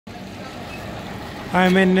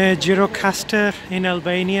I'm in Gjirokastër in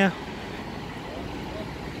Albania.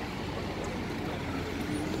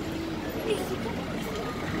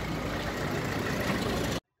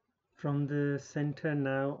 From the center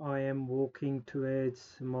now I am walking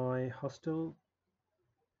towards my hostel,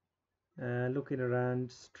 looking around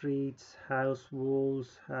streets, house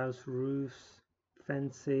walls, house roofs,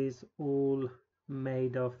 fences, all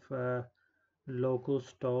made of local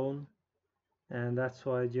stone, and that's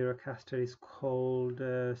why Gjirokastër is called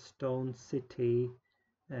Stone City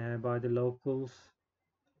by the locals.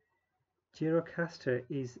 Gjirokastër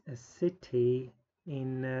is a city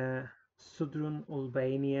in southern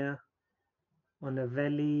Albania on a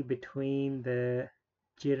valley between the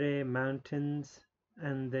Gjerë mountains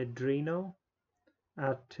and the Drino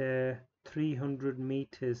at 300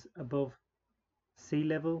 meters above sea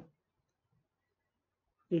level.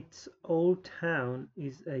 Its old town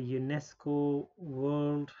is a UNESCO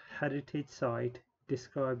World Heritage Site,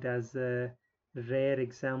 described as a rare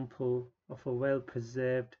example of a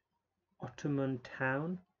well-preserved Ottoman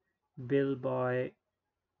town built by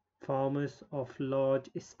farmers of large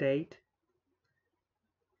estate.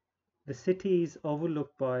 The city is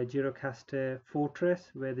overlooked by Gjirokastër Fortress,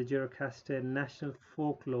 where the Gjirokastër National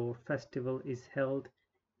Folklore Festival is held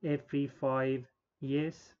every 5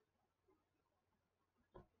 years.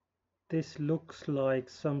 This looks like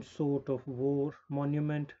some sort of war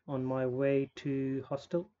monument on my way to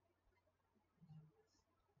hostel.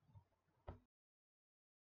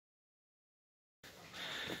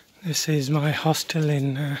 This is my hostel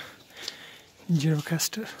in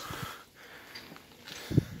Gjirokastër.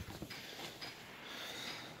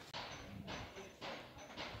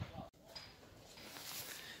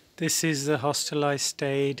 This is the hostel I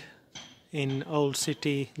stayed in Old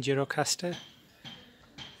City Gjirokastër,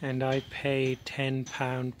 and I pay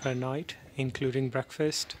 £10 per night, including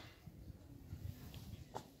breakfast.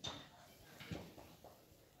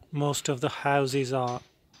 Most of the houses are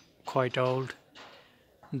quite old.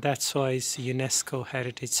 That's why it's a UNESCO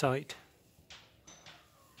Heritage Site.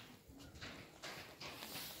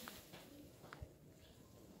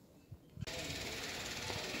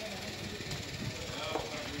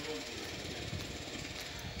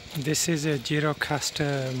 This is a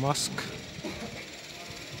Gjirokastër Mosque.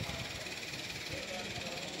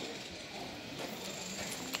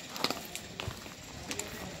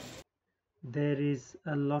 There is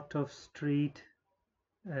a lot of street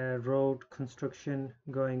road construction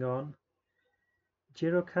going on.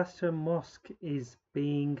 Gjirokastër Mosque is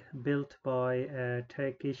being built by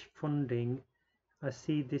Turkish funding. I've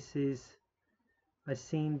seen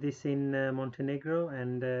this in Montenegro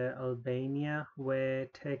and Albania, where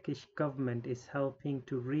Turkish government is helping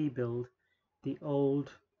to rebuild the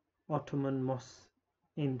old Ottoman mosques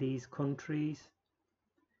in these countries.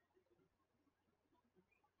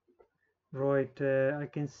 Right, I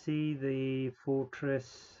can see the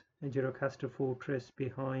fortress, Gjirokastër Fortress,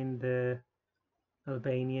 behind the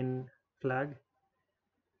Albanian flag.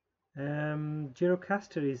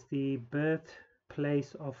 Gjirokastër is the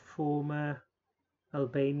birthplace of former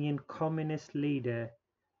Albanian communist leader,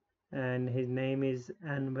 and his name is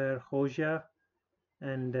Enver Hoxha,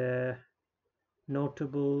 and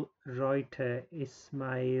notable writer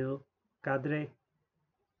Ismail Kadare.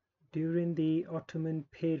 During the Ottoman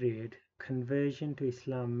period, conversion to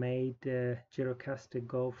Islam made Gjirokastër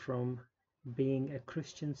go from being a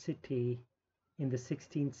Christian city in the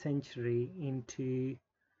 16th century into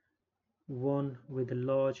one with a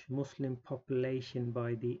large Muslim population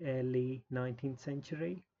by the early 19th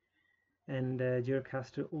century. And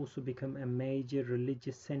Gjirokastër also became a major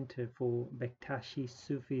religious center for Bektashi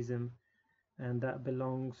Sufism, and that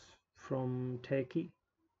belongs from Turkey.